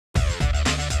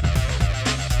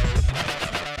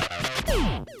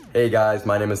Hey guys,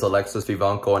 my name is Alexis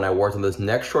Vivanco and I worked on this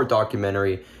next short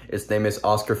documentary. Its name is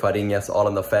Oscar Farinas, All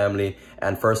in the Family.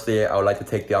 And firstly, I would like to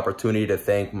take the opportunity to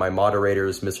thank my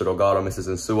moderators, Mr. Delgado, Mrs.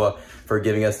 Insua, for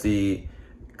giving us the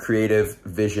creative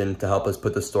vision to help us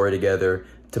put the story together.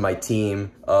 To my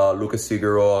team, Lucas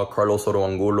Figueroa, Carlos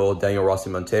Angulo, Daniel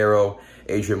Rossi-Montero,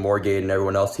 Adrian Morgate, and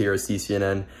everyone else here at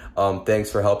CCNN.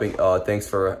 Thanks for helping. Thanks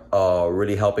for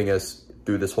really helping us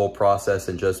through this whole process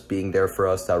and just being there for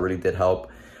us. That really did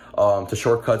help. To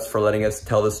Shortcuts for letting us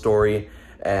tell the story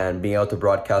and being able to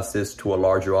broadcast this to a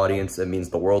larger audience. It means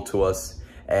the world to us.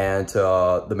 And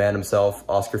to the man himself,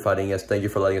 Oscar Farinas, thank you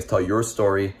for letting us tell your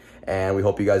story, and we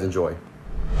hope you guys enjoy.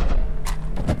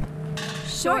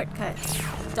 Shortcuts.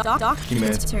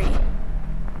 Documentary.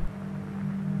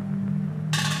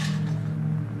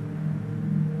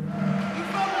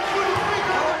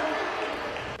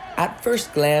 At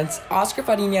first glance, Oscar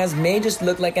Farinas may just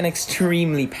look like an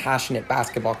extremely passionate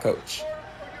basketball coach.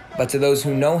 But to those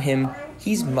who know him,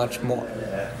 he's much more.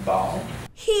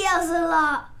 He yells a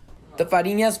lot. The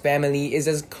Farinas family is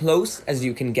as close as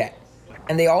you can get,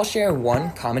 and they all share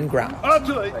one common ground.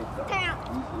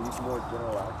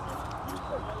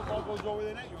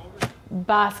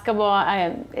 Basketball,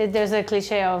 there's a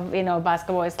cliche of,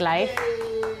 basketball is life.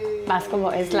 Basketball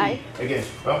is life. Again,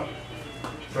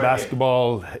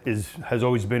 basketball has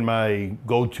always been my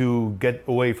go-to get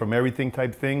away from everything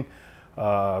type thing.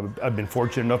 I've been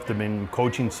fortunate enough to have been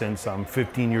coaching since I'm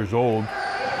 15 years old.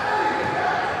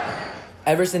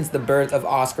 Ever since the birth of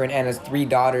Oscar and Anna's 3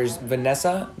 daughters,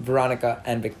 Vanessa, Veronica,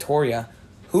 and Victoria,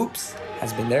 hoops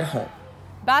has been their home.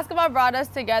 Basketball brought us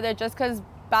together just because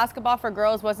basketball for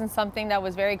girls wasn't something that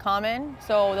was very common.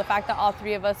 So the fact that all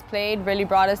 3 of us played really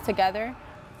brought us together.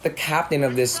 The captain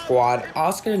of this squad,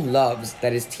 Oscar loves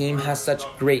that his team has such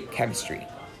great chemistry.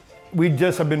 We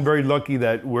just have been very lucky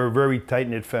that we're a very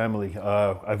tight-knit family.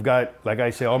 I've got, like I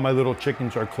say, all my little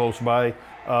chickens are close by.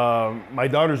 My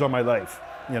daughters are my life,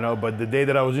 but the day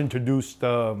that I was introduced, get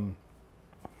a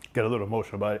little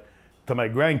emotional about it, to my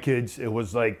grandkids, it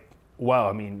was like,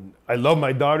 wow, I love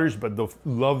my daughters, but the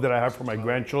love that I have for my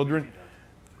grandchildren,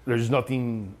 there's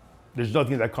nothing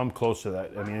that comes close to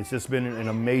that. It's just been an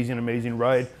amazing, amazing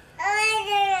ride.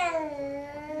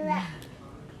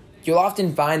 You'll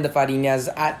often find the Farinas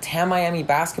at Miami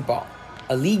Basketball,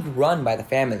 a league run by the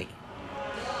family.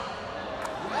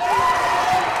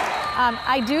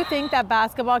 I do think that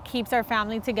basketball keeps our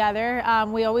family together.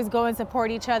 We always go and support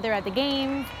each other at the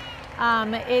games.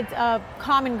 It's a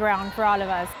common ground for all of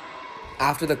us.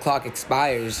 After the clock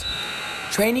expires,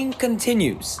 training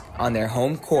continues on their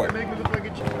home court.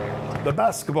 The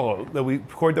basketball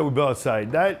court that we built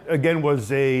outside, that again was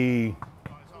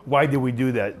why did we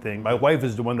do that thing? My wife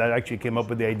is the one that actually came up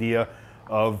with the idea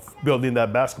of building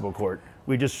that basketball court.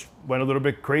 We just went a little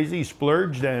bit crazy,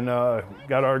 splurged, and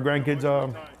got our grandkids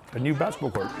a new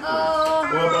basketball court.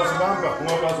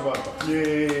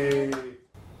 Yay!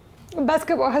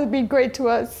 Basketball has been great to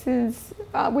us since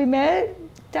we met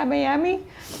at Miami.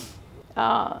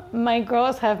 My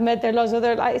girls have met their loves of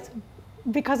their lives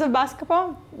because of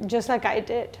basketball, just like I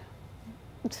did.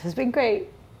 It has been great.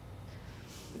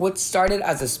 What started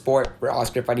as a sport for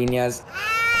Oscar Farinas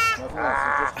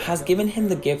has given him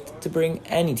the gift to bring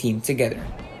any team together,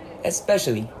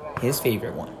 especially his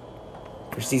favorite one.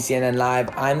 For CCNN Live,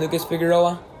 I'm Lucas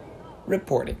Figueroa,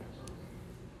 reporting.